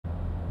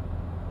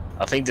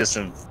I think there's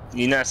some,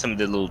 you know, some of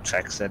the little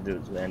tracks that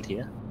do around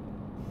here.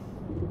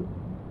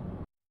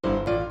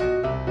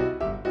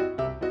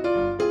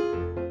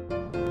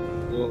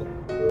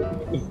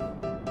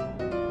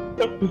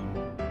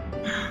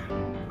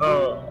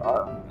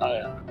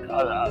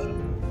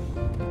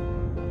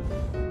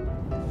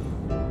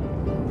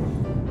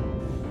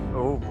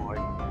 Oh boy.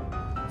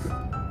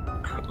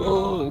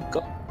 Oh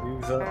God!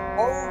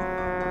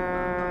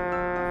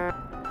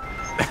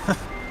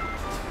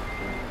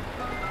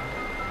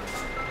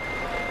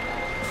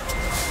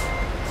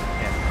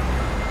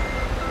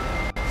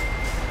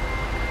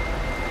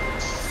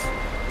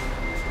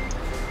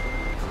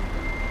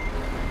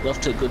 Off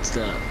to a good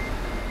start.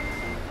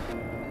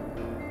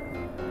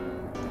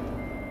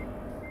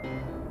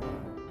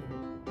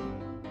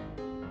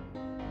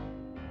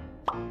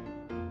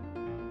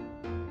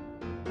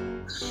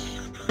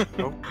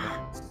 Oh.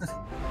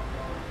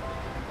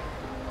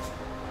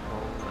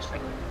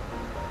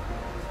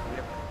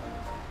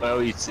 Well,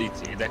 it's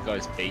that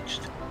guy's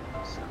beached.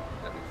 So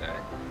that'll go.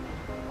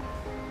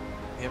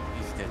 Yep,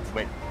 he's dead.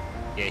 Wait,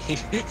 yeah,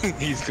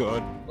 he's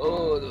gone.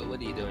 Oh, what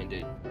are you doing,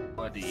 dude?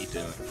 What are you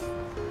doing?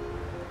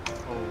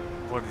 Oh,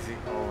 what is he?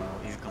 Oh no,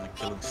 he's gonna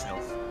kill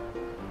himself.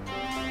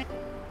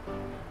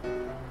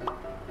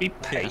 Be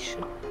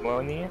patient,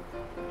 won't you?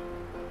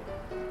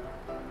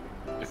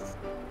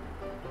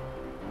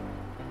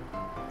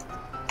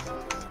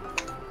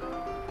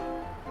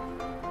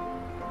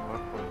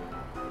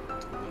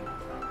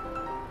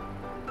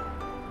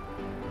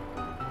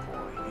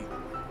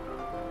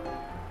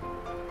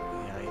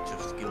 Yeah, he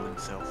just killed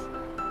himself.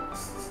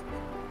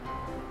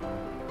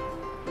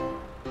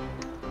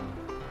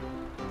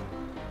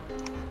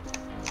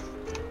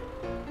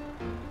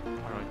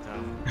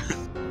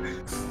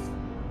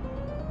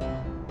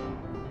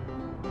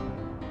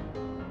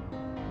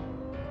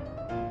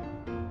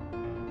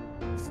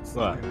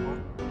 Alright, What?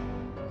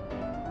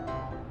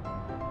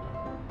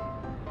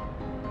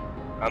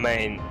 I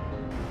mean,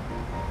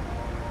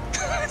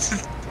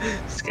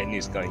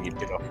 Skeny's going a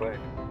bit off-road.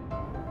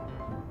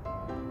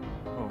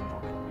 Oh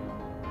boy.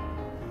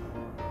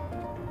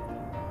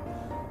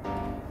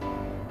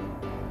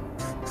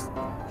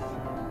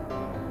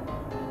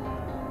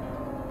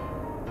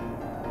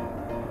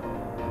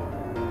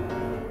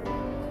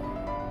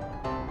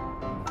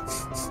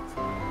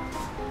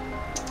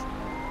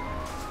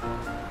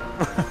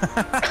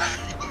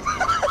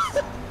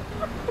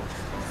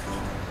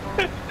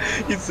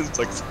 It's just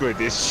like screw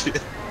this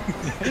shit.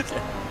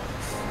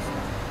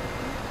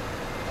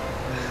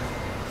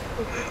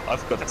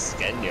 I've got a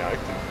Scania, I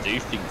can do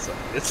things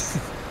like this.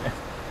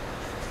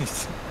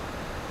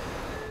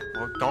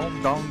 Well,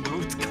 calm down,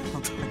 dude.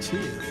 Calm down,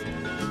 jeez.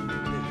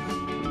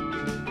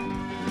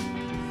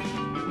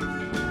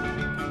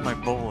 My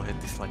ball head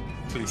is like,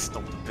 please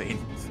stop the pain.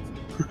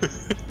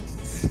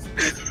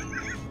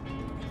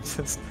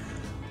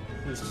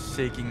 just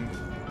shaking.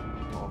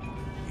 Oh,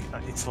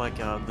 it's like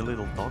the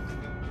little dog.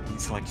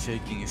 He's like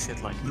shaking his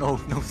head like, no,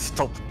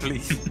 stop,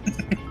 please.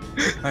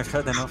 I've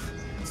had enough.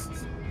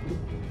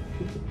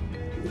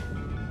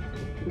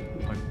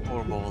 My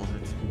poor ball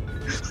head.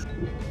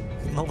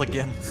 Not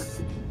again.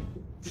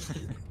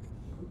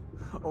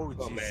 Oh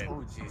jeez, man.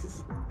 oh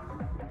Jesus.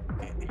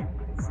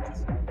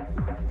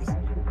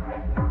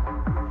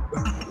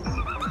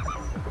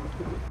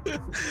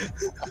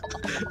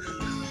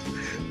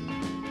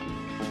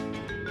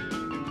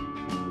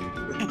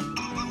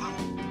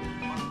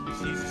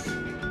 Jesus.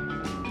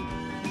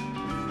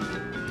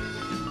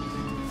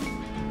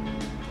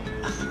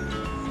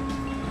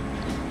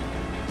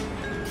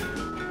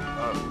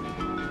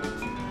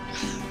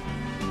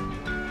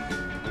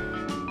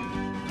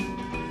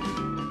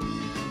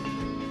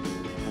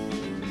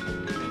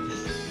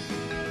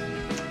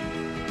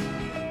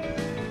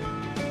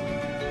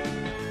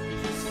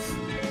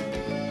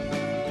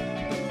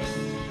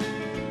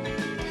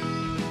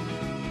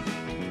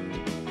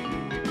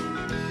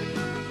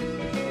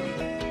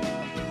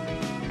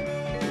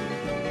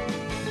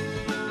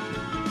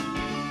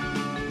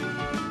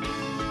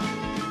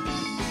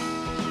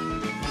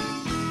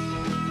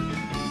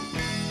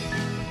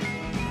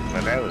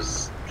 Well, that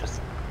was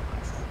just...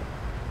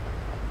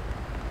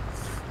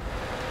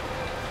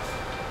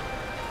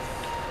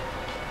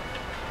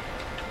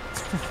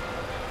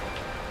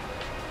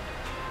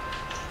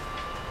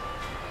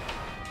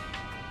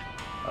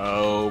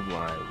 Oh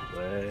my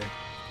word.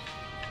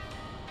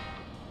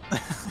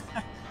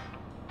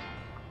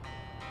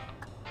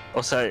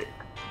 Also,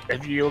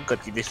 have you all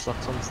got your disc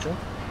locks on still?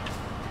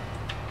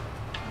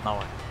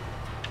 No.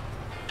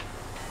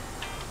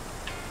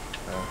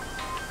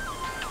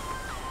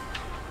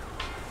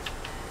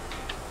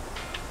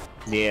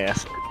 Yeah,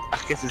 I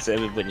guess it's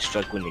everybody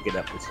struggling to get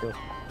up this hill.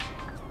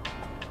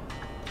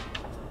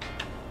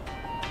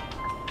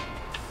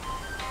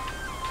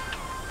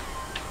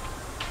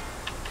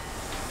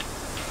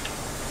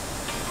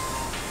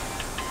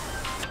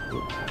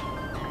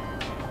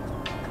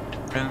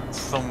 And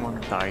someone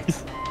died.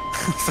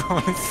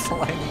 Someone is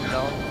sliding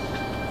down.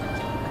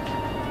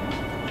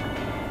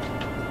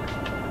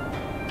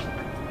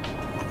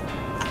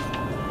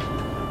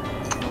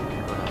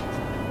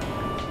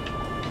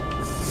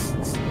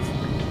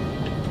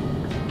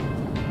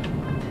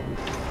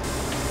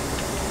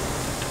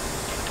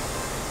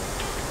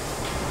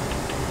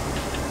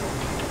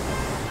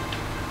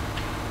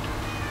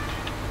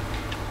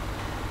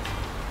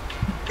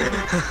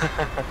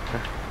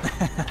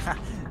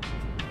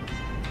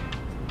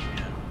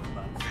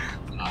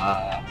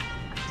 Ah,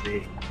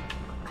 see.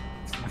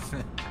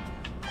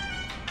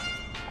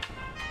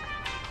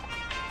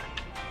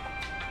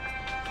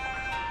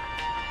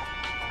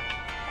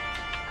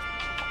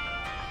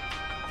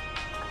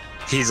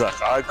 He's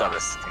like, I got a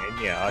scan,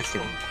 yeah, I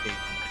can. Yeah.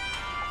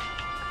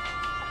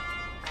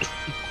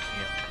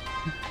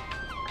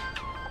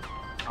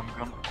 I'm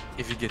gonna.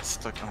 If he gets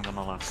stuck, I'm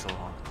gonna laugh so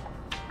hard.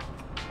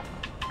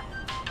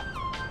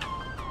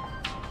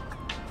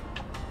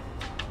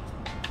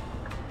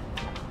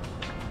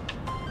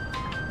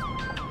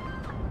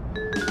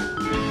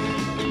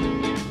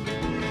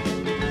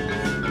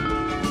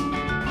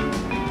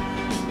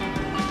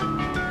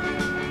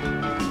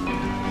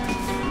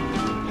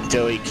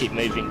 Joey, keep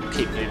moving,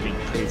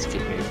 please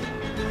keep moving.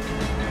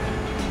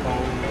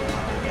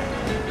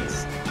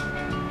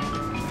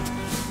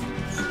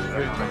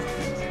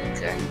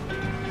 Okay.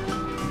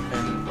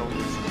 And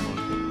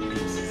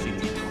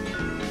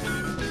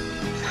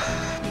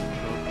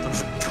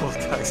those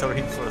guys are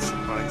in for a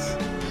surprise.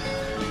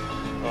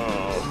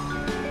 Oh.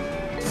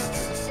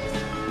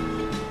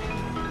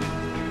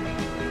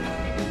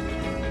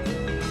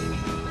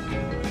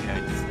 Yeah,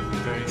 it's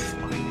very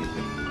slimy.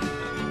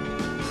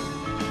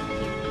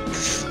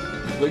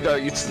 We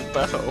got you to the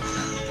battle.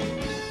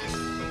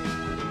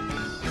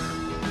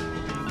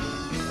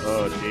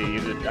 Oh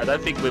dude, I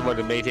don't think we want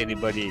to meet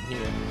anybody in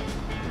here.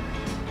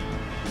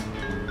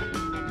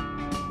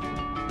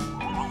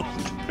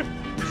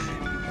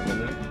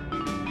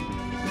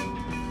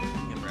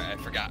 Right,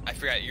 I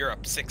forgot you're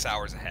up 6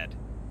 hours ahead.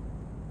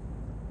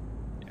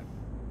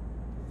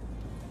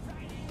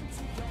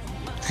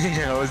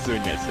 Yeah, I was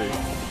doing that too.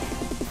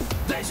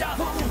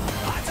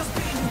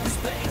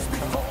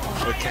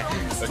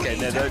 Okay,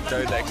 no,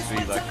 don't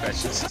actually like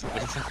crash this.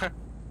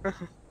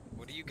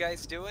 What are you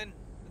guys doing?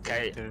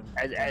 Okay,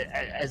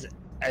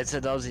 as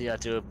an Aussie, I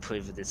do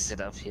approve of this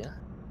setup here.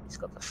 He's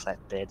got the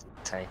flatbed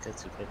tanker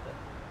together.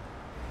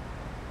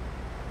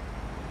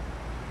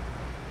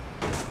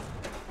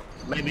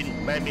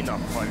 Maybe not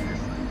quite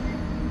this way.